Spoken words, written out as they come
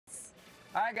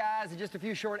All right, guys, in just a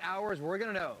few short hours, we're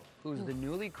going to know who's the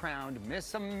newly crowned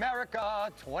Miss America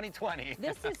 2020.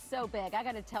 This is so big. I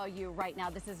got to tell you right now,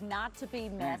 this is not to be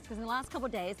missed because in the last couple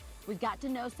of days, we've got to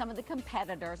know some of the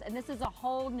competitors, and this is a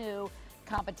whole new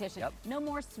competition. Yep. No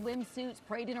more swimsuits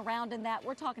parading around in that.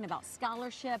 We're talking about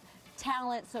scholarship,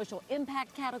 talent, social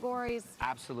impact categories.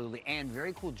 Absolutely, and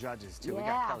very cool judges, too. We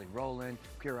got Kelly Rowland,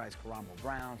 Pure Eyes Karamo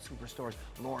Brown, Superstores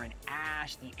Lauren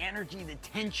Ash. The energy, the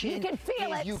tension. You can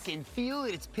feel it. You can feel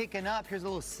it. It's picking up. Here's a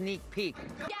little sneak peek.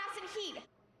 Gas and heat.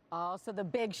 Oh, so the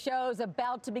big show's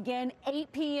about to begin,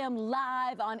 8 p.m.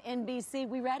 live on NBC.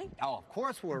 We ready? Oh, of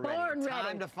course we're Born ready. ready.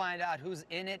 Time to find out who's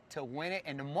in it to win it.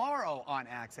 And tomorrow on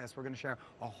Access, we're going to share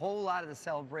a whole lot of the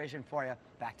celebration for you.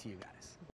 Back to you guys.